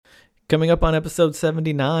Coming up on episode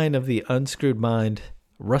 79 of The Unscrewed Mind,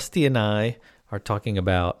 Rusty and I are talking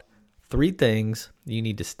about 3 things you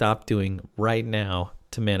need to stop doing right now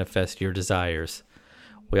to manifest your desires.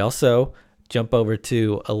 We also jump over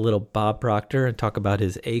to a little Bob Proctor and talk about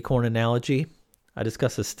his acorn analogy. I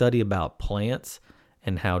discuss a study about plants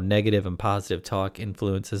and how negative and positive talk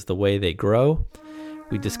influences the way they grow.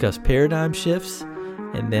 We discuss paradigm shifts,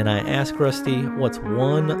 and then I ask Rusty what's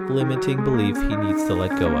one limiting belief he needs to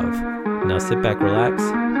let go of. Now sit back, relax,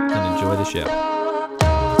 and enjoy the show.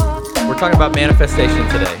 We're talking about manifestation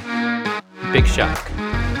today. Big shock.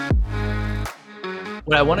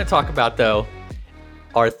 What I want to talk about, though,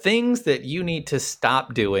 are things that you need to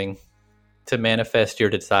stop doing to manifest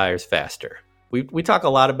your desires faster. We talk a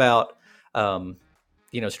lot about,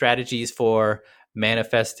 strategies for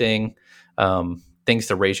manifesting, things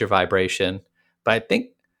to raise your vibration. But I think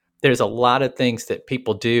there's a lot of things that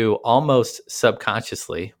people do almost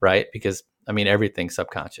subconsciously, right? Because, everything's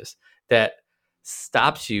subconscious, that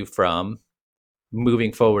stops you from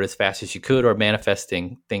moving forward as fast as you could or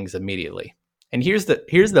manifesting things immediately. And here's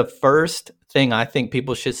the first thing I think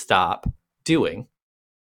people should stop doing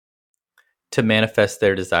to manifest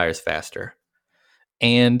their desires faster.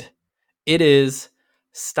 And it is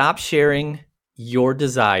stop sharing your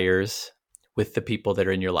desires with the people that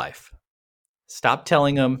are in your life. Stop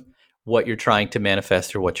telling them what you're trying to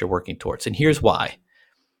manifest or what you're working towards. And here's why.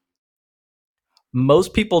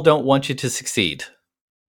 Most people don't want you to succeed.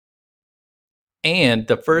 And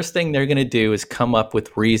the first thing they're going to do is come up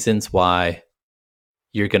with reasons why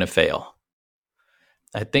you're going to fail.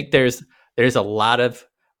 I think there's a lot of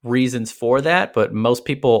reasons for that, but most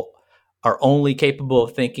people are only capable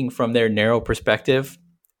of thinking from their narrow perspective.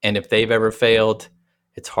 And if they've ever failed,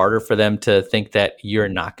 it's harder for them to think that you're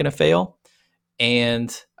not going to fail.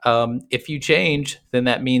 And if you change, then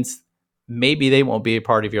that means maybe they won't be a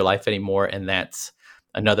part of your life anymore. And that's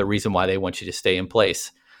another reason why they want you to stay in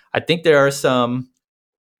place. I think there are some.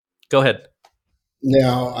 Go ahead.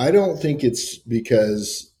 Now, I don't think it's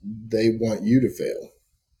because they want you to fail.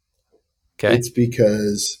 Okay. It's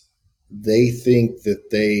because they think that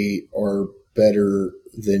they are better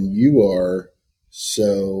than you are.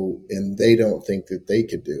 And they don't think that they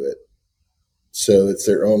could do it. So it's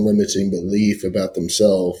their own limiting belief about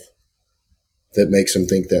themselves that makes them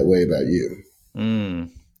think that way about you.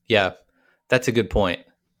 Yeah, that's a good point.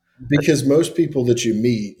 Because most people that you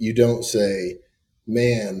meet, you don't say,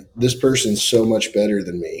 man, this person's so much better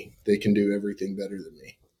than me. They can do everything better than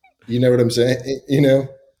me. You know what I'm saying?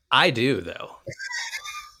 I do, though.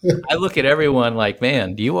 I look at everyone like,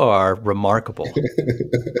 man, you are remarkable.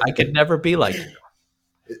 I could never be like you.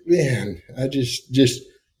 Man,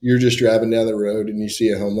 you're just driving down the road and you see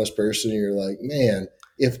a homeless person and you're like, man,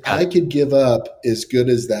 if I could give up as good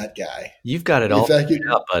as that guy. You've got it all figured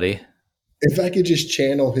out, buddy. If I could just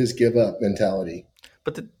channel his give up mentality.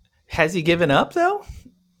 But has he given up, though?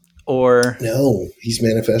 Or no, he's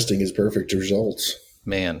manifesting his perfect results.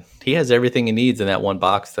 Man, he has everything he needs in that one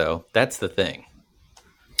box, though. That's the thing.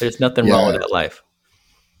 There's nothing wrong with that life.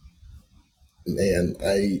 Man,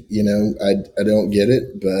 I don't get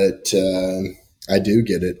it, but I do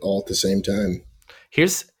get it all at the same time.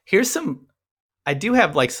 Here's some. I do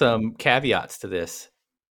have some caveats to this,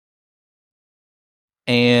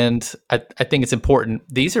 and I think it's important.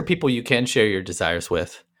 These are people you can share your desires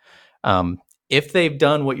with. If they've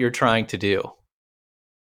done what you're trying to do,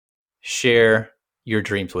 share your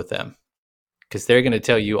dreams with them, because they're going to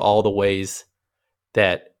tell you all the ways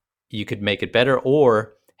that you could make it better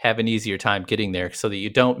or have an easier time getting there so that you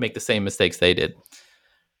don't make the same mistakes they did.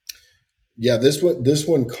 Yeah, this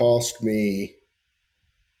one cost me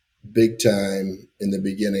big time in the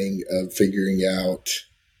beginning of figuring out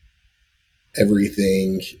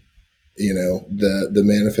everything, the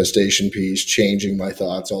manifestation piece, changing my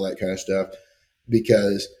thoughts, all that kind of stuff,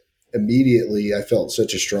 because immediately I felt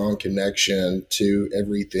such a strong connection to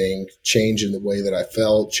everything, changing the way that I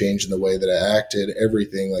felt, changing the way that I acted,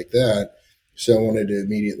 everything like that. So I wanted to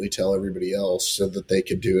immediately tell everybody else so that they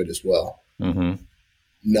could do it as well. Mm-hmm.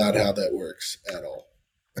 Not how that works at all.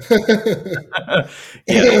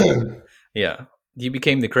 Yeah. You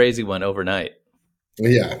became the crazy one overnight.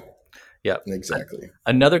 Yeah. Yeah. Exactly.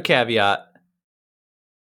 Another caveat,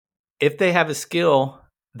 if they have a skill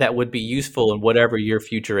that would be useful in whatever your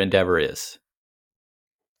future endeavor is,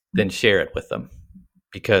 then share it with them,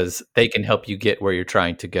 because they can help you get where you're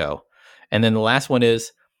trying to go. And then the last one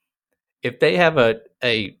is, if they have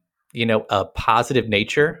a positive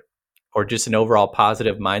nature or just an overall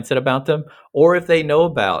positive mindset about them, or if they know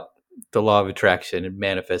about the law of attraction and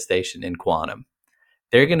manifestation in quantum,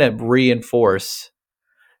 they're going to reinforce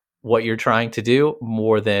what you're trying to do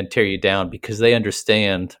more than tear you down, because they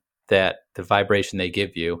understand that the vibration they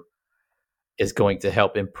give you is going to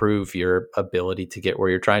help improve your ability to get where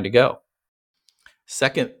you're trying to go.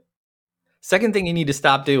 Second thing you need to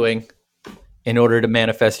stop doing in order to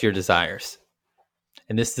manifest your desires,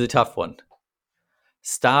 and this is a tough one,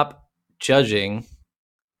 stop judging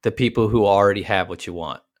the people who already have what you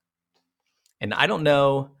want. And I don't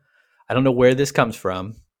know where this comes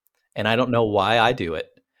from, and I don't know why I do it.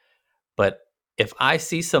 But if I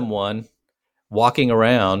see someone walking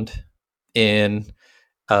around in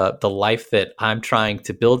the life that I'm trying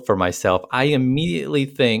to build for myself, I immediately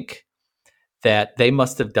think that they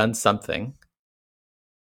must have done something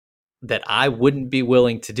that I wouldn't be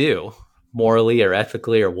willing to do morally or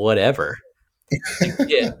ethically or whatever to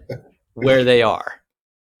get where they are.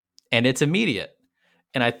 And it's immediate.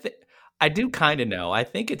 And I do kind of know. I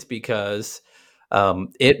think it's because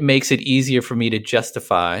it makes it easier for me to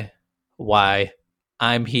justify why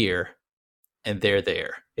I'm here and they're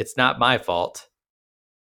there. It's not my fault.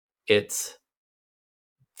 It's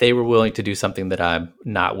they were willing to do something that I'm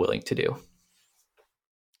not willing to do.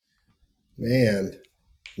 Man,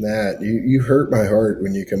 Matt, you hurt my heart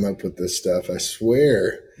when you come up with this stuff. I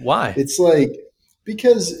swear. Why? It's like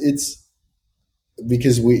because it's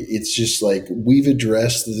just like we've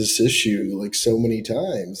addressed this issue like so many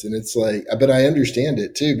times, and it's like, but I understand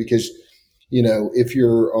it too, because if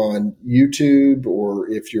you're on YouTube or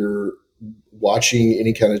if you're watching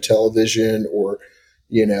any kind of television, or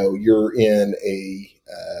you're in a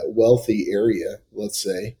wealthy area, let's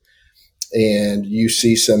say, and you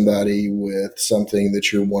see somebody with something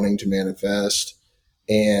that you're wanting to manifest,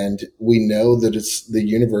 and we know that the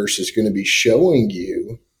universe is going to be showing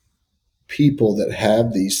you people that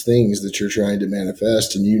have these things that you're trying to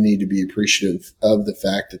manifest, and you need to be appreciative of the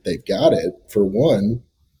fact that they've got it, for one,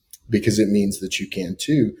 because it means that you can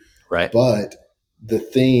too. Right. But the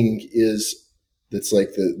thing is, that's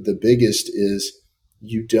like the biggest is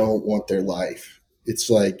you don't want their life. It's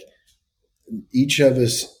like each of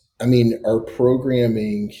us, our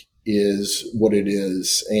programming is what it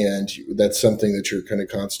is. And that's something that you're kind of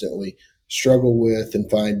constantly struggle with and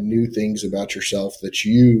find new things about yourself that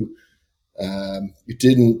you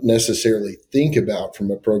didn't necessarily think about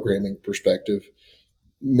from a programming perspective.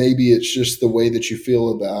 Maybe it's just the way that you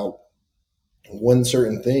feel about one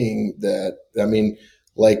certain thing that,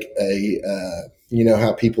 like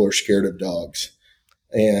how people are scared of dogs,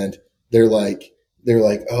 and they're like,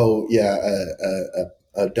 oh yeah,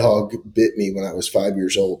 a dog bit me when I was 5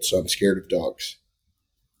 years old, so I'm scared of dogs.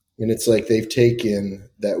 And it's like they've taken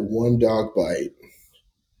that one dog bite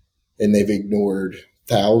and they've ignored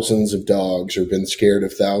thousands of dogs, or been scared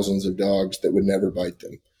of thousands of dogs that would never bite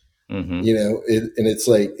them. Mm-hmm. And it's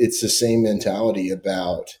like, it's the same mentality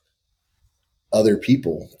about other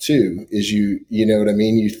people too, is you know what I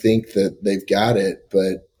mean? You think that they've got it,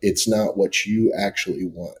 but it's not what you actually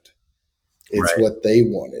want. It's right. What they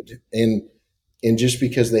wanted. And just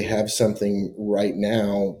because they have something right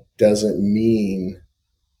now doesn't mean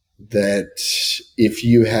that if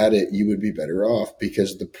you had it, you would be better off,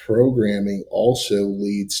 because the programming also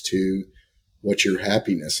leads to what your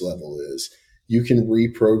happiness level is. You can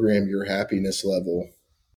reprogram your happiness level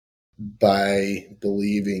by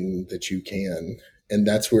believing that you can. And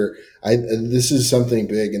that's where this is something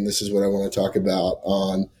big. And this is what I want to talk about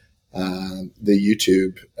on the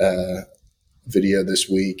YouTube video this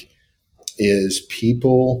week, is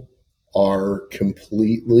people are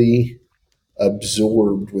completely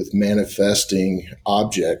absorbed with manifesting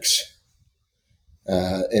objects.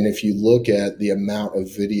 And if you look at the amount of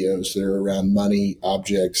videos that are around money,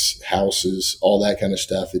 objects, houses, all that kind of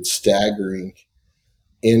stuff, it's staggering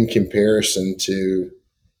in comparison to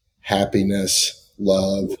happiness,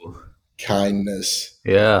 love, kindness.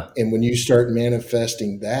 Yeah. And when you start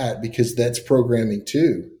manifesting that, because that's programming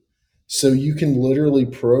too. So you can literally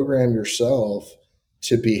program yourself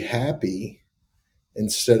to be happy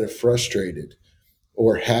instead of frustrated,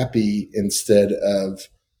 or happy instead of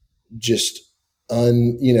just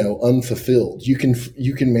unfulfilled. You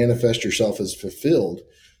can manifest yourself as fulfilled.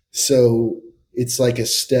 So it's like a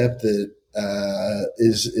step that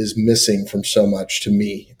is missing from so much to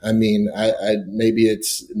me. I maybe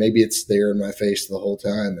it's there in my face the whole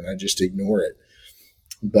time and I just ignore it,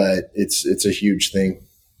 but it's a huge thing.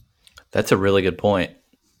 That's a really good point.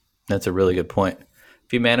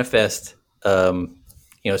 If you manifest,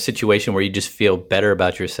 a situation where you just feel better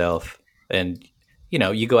about yourself, and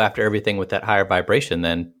you go after everything with that higher vibration,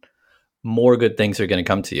 then more good things are going to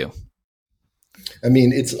come to you.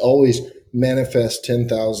 It's always manifest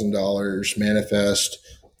 $10,000, manifest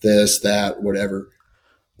this, that, whatever.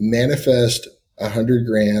 Manifest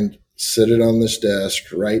 $100,000, sit it on this desk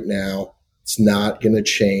right now. It's not going to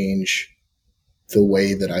change the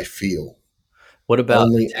way that I feel. What about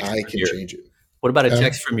only I can change it? What about a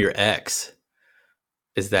text from your ex?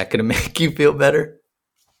 Is that going to make you feel better?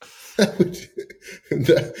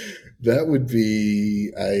 That would be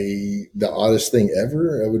the oddest thing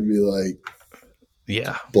ever. I would be like,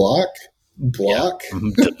 yeah, block. Yeah.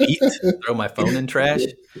 Delete, throw my phone in trash.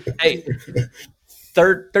 Hey,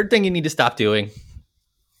 third thing you need to stop doing.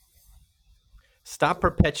 Stop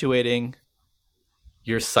perpetuating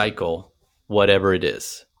your cycle, whatever it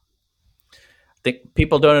is. I think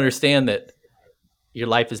people don't understand that your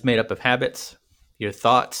life is made up of habits. Your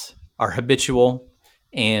thoughts are habitual,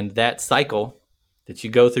 and that cycle that you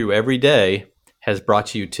go through every day has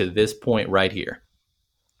brought you to this point right here.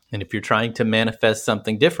 And if you're trying to manifest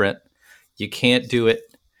something different, you can't do it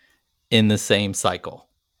in the same cycle.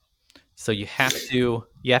 So you have to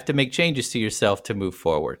make changes to yourself to move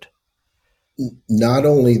forward. Not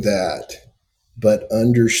only that, but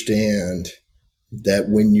understand that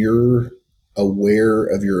when you're aware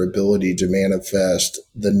of your ability to manifest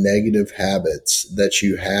the negative habits that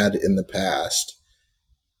you had in the past,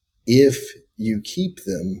 if you keep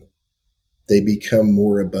them, they become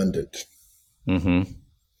more abundant. Mm-hmm.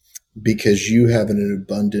 Because you have an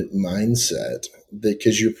abundant mindset,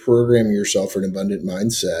 because you're programming yourself for an abundant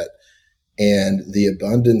mindset. And the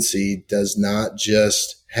abundancy does not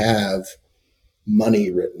just have money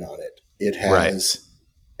written on it. It has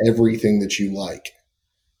everything that you like.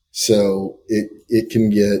 So it can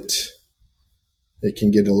get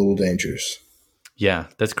a little dangerous. Yeah,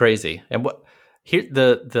 that's crazy. And what here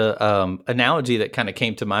the analogy that kind of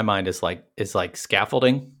came to my mind is like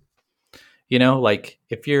scaffolding. You know, like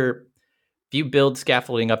if you build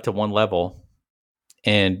scaffolding up to one level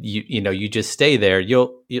and you just stay there,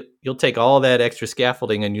 you'll take all that extra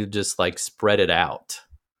scaffolding and you just like spread it out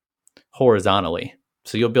horizontally.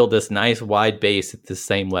 So you'll build this nice wide base at the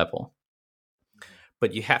same level.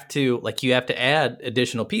 But you have to add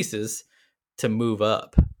additional pieces to move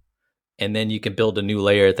up. And then you can build a new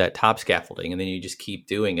layer at that top scaffolding, and then you just keep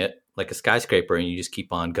doing it like a skyscraper, and you just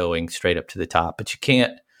keep on going straight up to the top. But you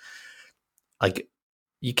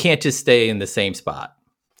can't just stay in the same spot.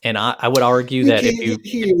 And I would argue that if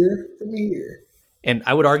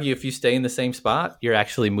you stay in the same spot, you're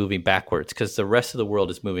actually moving backwards because the rest of the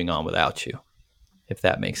world is moving on without you, if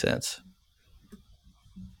that makes sense.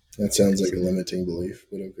 That sounds like a limiting belief,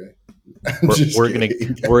 but okay. We're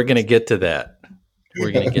gonna get to that.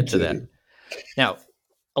 We're gonna get to that. Now,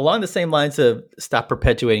 along the same lines of stop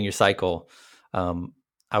perpetuating your cycle,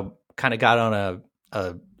 I kind of got on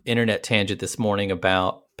a internet tangent this morning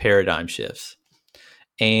about paradigm shifts.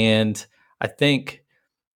 And I think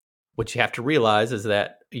what you have to realize is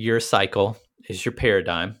that your cycle is your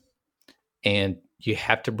paradigm, and you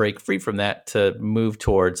have to break free from that to move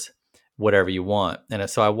towards whatever you want. And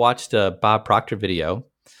so I watched a Bob Proctor video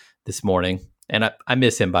this morning, and I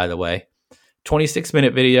miss him, by the way.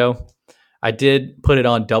 26-minute video. I did put it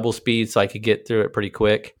on double speed so I could get through it pretty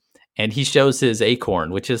quick. And he shows his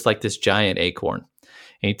acorn, which is like this giant acorn.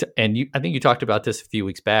 I think you talked about this a few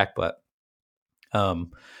weeks back, but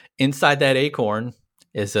inside that acorn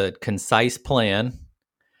is a concise plan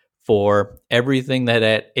for everything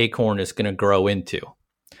that acorn is going to grow into.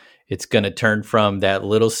 It's going to turn from that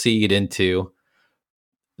little seed into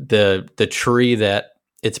the tree that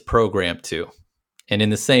it's programmed to. And in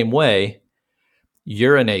the same way,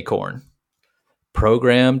 you're an acorn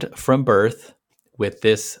programmed from birth with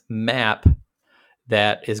this map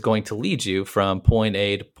that is going to lead you from point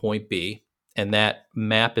A to point B. And that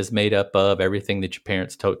map is made up of everything that your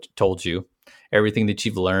parents told you, everything that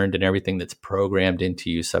you've learned, and everything that's programmed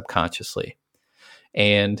into you subconsciously.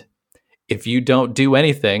 And if you don't do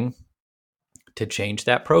anything to change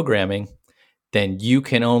that programming, then you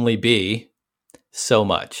can only be so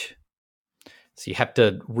much. So you have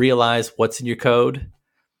to realize what's in your code,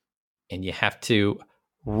 and you have to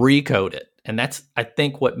recode it. And that's, I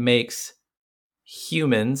think, what makes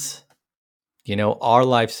humans, our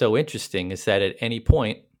life so interesting, is that at any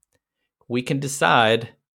point we can decide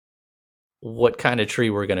what kind of tree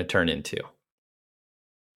we're going to turn into.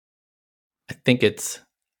 I think it's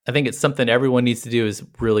something everyone needs to do, is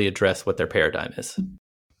really address what their paradigm is.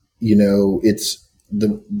 It's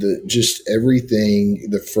the just everything.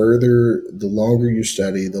 The longer you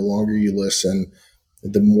study, the longer you listen,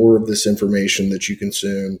 the more of this information that you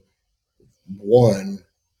consume.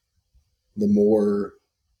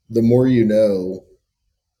 The more you know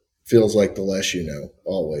feels like the less you know,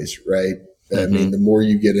 always, right? Mm-hmm. I mean, the more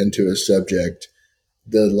you get into a subject,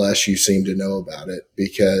 the less you seem to know about it,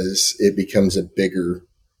 because it becomes a bigger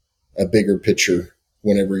a bigger picture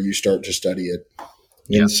whenever you start to study it.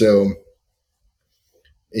 Yeah. And so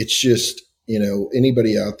it's just,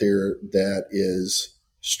 anybody out there that is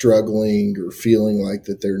struggling or feeling like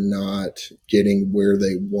that they're not getting where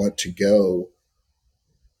they want to go,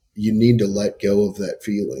 you need to let go of that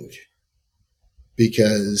feeling,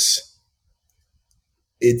 because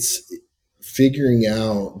it's figuring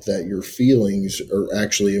out that your feelings are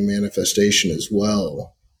actually a manifestation as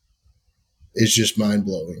well is just mind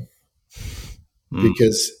blowing.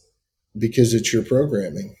 Because it's your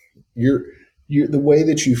programming. The way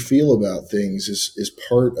that you feel about things is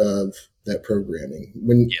part of that programming.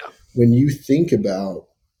 When you think about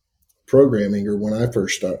programming, or when I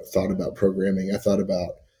first thought about programming, I thought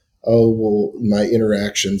about, my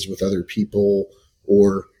interactions with other people,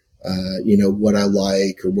 or what I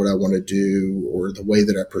like or what I want to do, or the way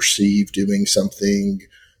that I perceive doing something,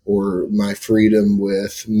 or my freedom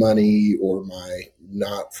with money, or my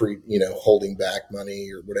not free, holding back money,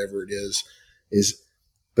 or whatever it is,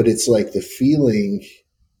 but it's like the feeling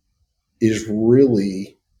is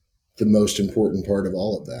really the most important part of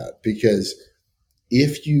all of that. Because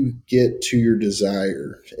if you get to your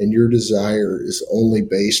desire, and your desire is only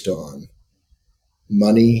based on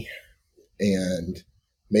money, and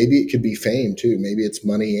maybe it could be fame too. Maybe it's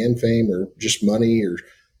money and fame, or just money, or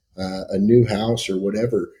a new house, or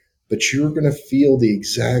whatever. But you're going to feel the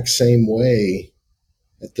exact same way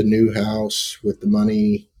at the new house, with the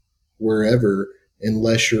money, wherever,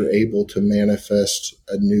 unless you're able to manifest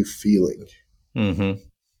a new feeling. Mm-hmm.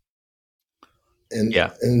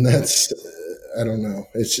 And that's, I don't know.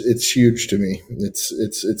 It's huge to me.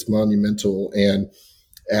 It's monumental. And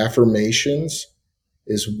affirmations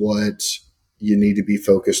is what you need to be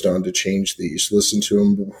focused on to change these. Listen to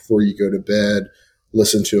them before you go to bed.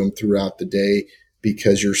 Listen to them throughout the day,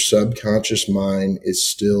 because your subconscious mind is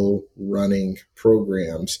still running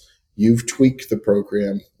programs. You've tweaked the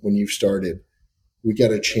program when you've started. We got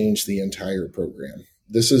to change the entire program.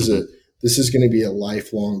 This is going to be a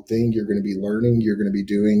lifelong thing. You're going to be learning. You're going to be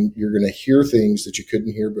doing. You're going to hear things that you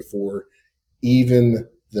couldn't hear before, even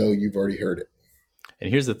though you've already heard it. And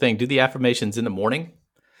here's the thing: do the affirmations in the morning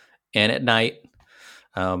and at night.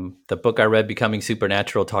 The book I read, Becoming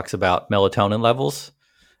Supernatural, talks about melatonin levels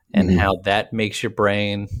and how that makes your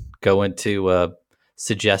brain go into a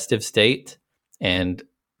suggestive state. And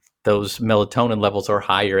those melatonin levels are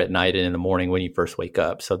higher at night and in the morning when you first wake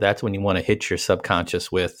up. So that's when you want to hit your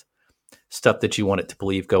subconscious with stuff that you want it to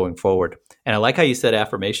believe going forward. And I like how you said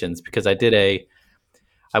affirmations, because I did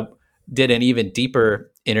an even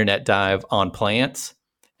deeper internet dive on plants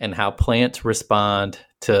and how plants respond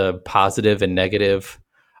to positive and negative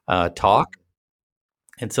talk.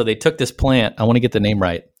 And so they took this plant. I want to get the name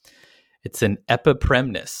right. It's an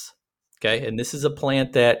epipremnus. Okay. And this is a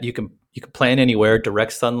plant that you can plant anywhere: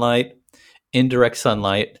 direct sunlight, indirect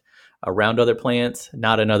sunlight, around other plants,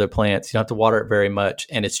 not in other plants. You don't have to water it very much.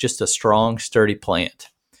 And it's just a strong, sturdy plant.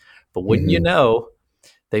 But wouldn't you know,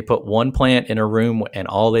 they put one plant in a room and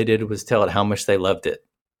all they did was tell it how much they loved it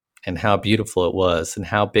and how beautiful it was and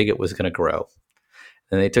how big it was going to grow.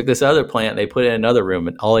 And they took this other plant and they put it in another room,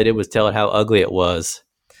 and all they did was tell it how ugly it was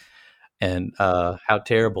and how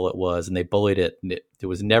terrible it was. And they bullied it, and it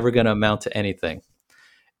was never going to amount to anything.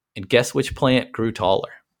 And guess which plant grew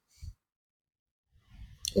taller?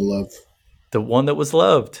 Love. The one that was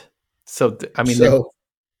loved. So, but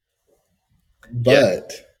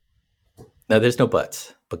no, there's no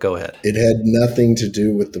buts, but go ahead. It had nothing to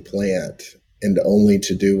do with the plant, and only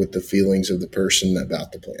to do with the feelings of the person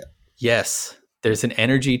about the plant. Yes. There's an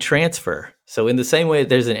energy transfer. So in the same way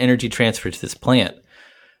there's an energy transfer to this plant,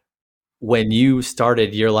 when you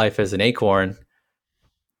started your life as an acorn,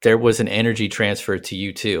 there was an energy transfer to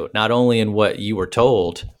you too, not only in what you were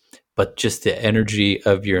told, but just the energy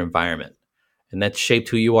of your environment. And that shaped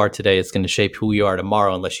who you are today. It's going to shape who you are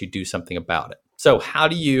tomorrow unless you do something about it. So how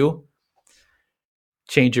do you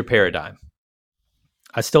change your paradigm?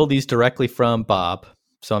 I stole these directly from Bob,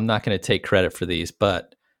 so I'm not going to take credit for these,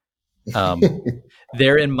 but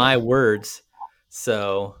they're in my words.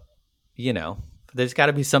 So, there's got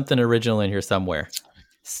to be something original in here somewhere.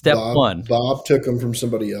 Step one. Bob took them from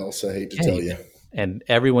somebody else, I hate to tell you. And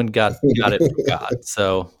everyone got it from God.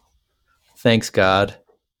 So thanks, God.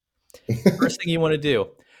 First thing you want to do,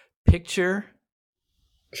 picture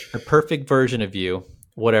the perfect version of you,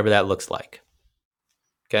 whatever that looks like.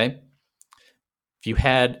 Okay? If you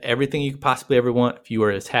had everything you could possibly ever want, if you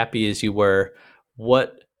were as happy as you were,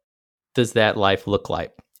 what does that life look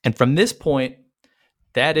like? And from this point,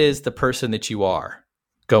 that is the person that you are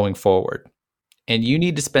going forward. And you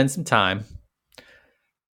need to spend some time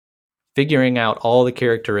figuring out all the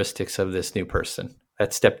characteristics of this new person.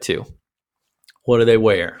 That's step 2. What do they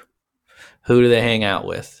wear? Who do they hang out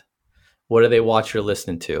with? What do they watch or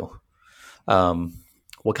listen to?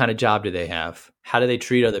 What kind of job do they have? How do they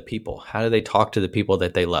treat other people? How do they talk to the people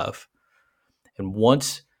that they love? And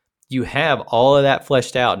once you have all of that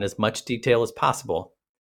fleshed out in as much detail as possible,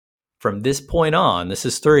 from this point on, this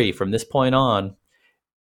is 3, from this point on,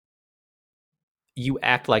 you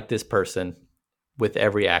act like this person with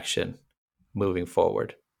every action moving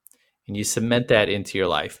forward. And you cement that into your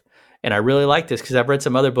life. And I really like this because I've read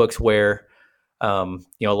some other books where, a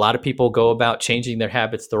lot of people go about changing their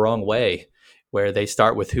habits the wrong way, where they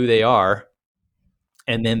start with who they are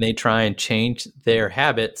and then they try and change their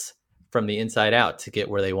habits from the inside out to get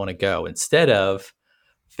where they want to go, instead of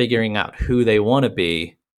figuring out who they want to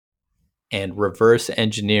be and reverse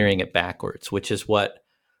engineering it backwards, which is what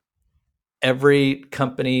every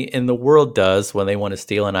company in the world does when they want to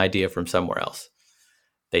steal an idea from somewhere else.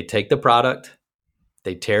 They take the product,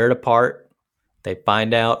 they tear it apart, they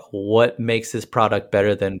find out what makes this product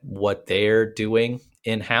better than what they're doing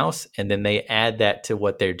in-house, and then they add that to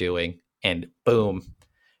what they're doing, and boom,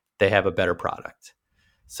 they have a better product.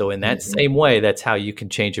 So in that same way, that's how you can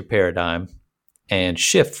change your paradigm and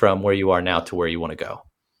shift from where you are now to where you want to go.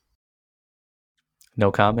 No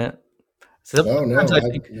comment? So sometimes I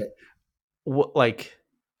think,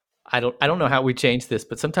 I don't know how we change this,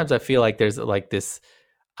 but sometimes I feel like there's like this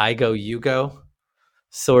I go, you go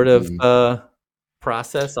sort of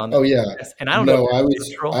process on. Oh yeah. And I don't know. I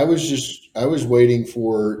was waiting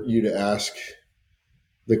for you to ask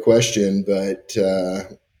the question, but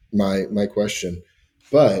my question,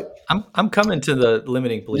 but I'm coming to the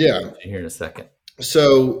limiting belief here in a second.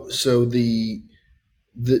 So the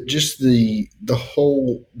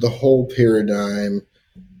whole paradigm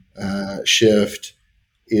shift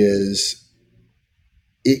is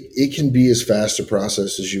it can be as fast a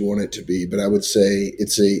process as you want it to be, but I would say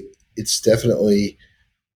it's definitely,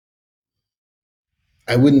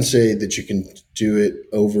 I wouldn't say that you can do it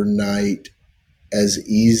overnight as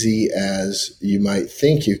easy as you might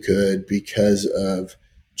think you could, because of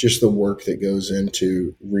just the work that goes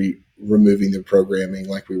into removing the programming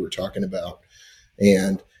like we were talking about.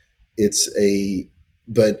 And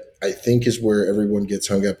but I think is where everyone gets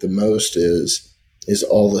hung up the most is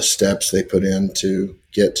all the steps they put in to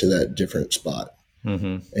get to that different spot.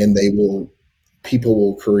 Mm-hmm. And people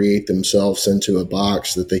will create themselves into a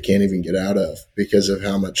box that they can't even get out of because of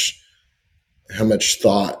how much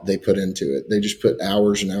thought they put into it. They just put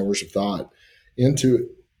hours and hours of thought into it.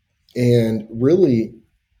 And really,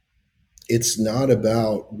 it's not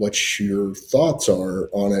about what your thoughts are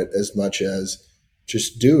on it as much as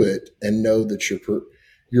just do it and know that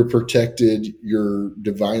you're protected, you're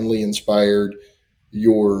divinely inspired,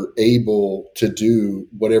 you're able to do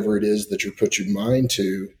whatever it is that you put your mind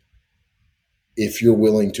to, if you're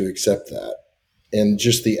willing to accept that. And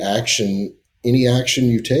just any action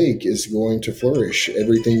you take is going to flourish.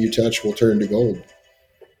 Everything you touch will turn to gold.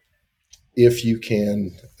 If you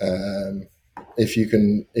can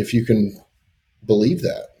believe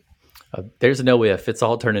that. There's no if. It's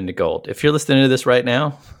all turned into gold. If you're listening to this right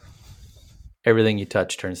now, everything you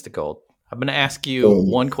touch turns to gold. I'm going to ask you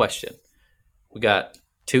one question. We got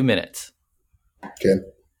 2 minutes. Okay.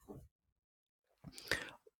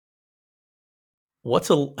 What's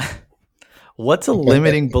a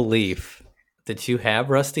limiting belief that you have,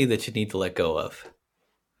 Rusty, that you need to let go of?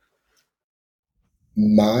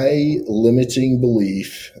 My limiting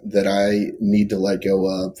belief that I need to let go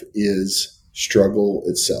of is struggle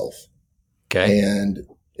itself. Okay. And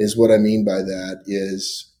is what I mean by that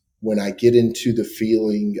is when I get into the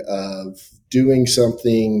feeling of doing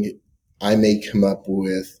something, I may come up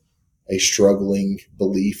with a struggling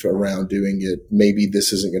belief around doing it. Maybe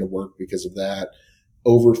this isn't going to work because of that.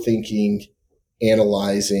 Overthinking,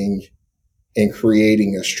 analyzing, and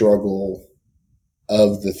creating a struggle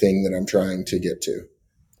of the thing that I'm trying to get to.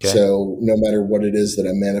 Okay. So no matter what it is that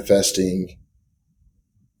I'm manifesting,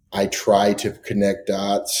 I try to connect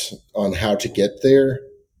dots on how to get there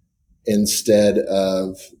instead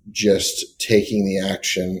of just taking the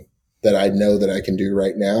action that I know that I can do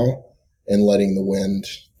right now and letting the wind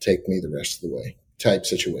take me the rest of the way type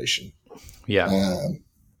situation. Yeah.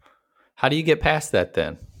 How do you get past that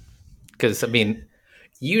then? Because, I mean,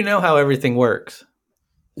 you know how everything works.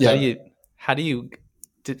 Yeah. How do you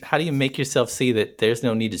make yourself see that there's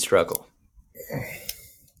no need to struggle?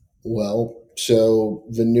 Well, so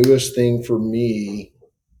the newest thing for me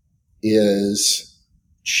is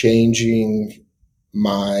changing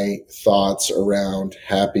my thoughts around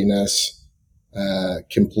happiness,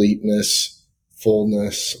 completeness,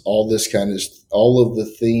 fullness, all of the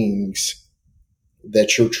things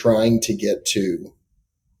that you're trying to get to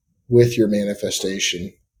with your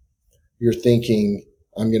manifestation. You're thinking,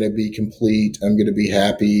 I'm going to be complete, I'm going to be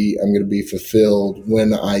happy, I'm going to be fulfilled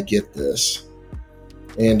when I get this.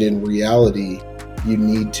 And in reality, you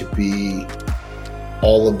need to be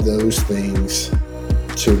all of those things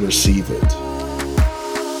to receive it.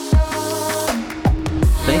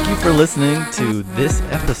 Thank you for listening to this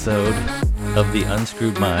episode of The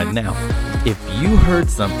Unscrewed Mind. Now, if you heard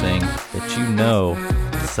something that you know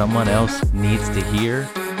someone else needs to hear,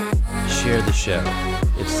 share the show.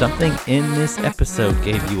 If something in this episode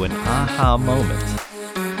gave you an aha moment,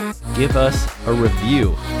 give us a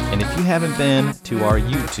review. And if you haven't been to our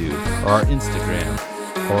YouTube or our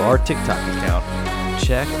Instagram or our TikTok account,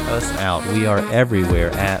 check us out. We are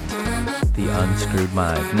everywhere at The Unscrewed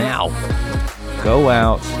Mind. Now, go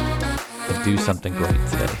out and do something great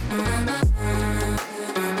today.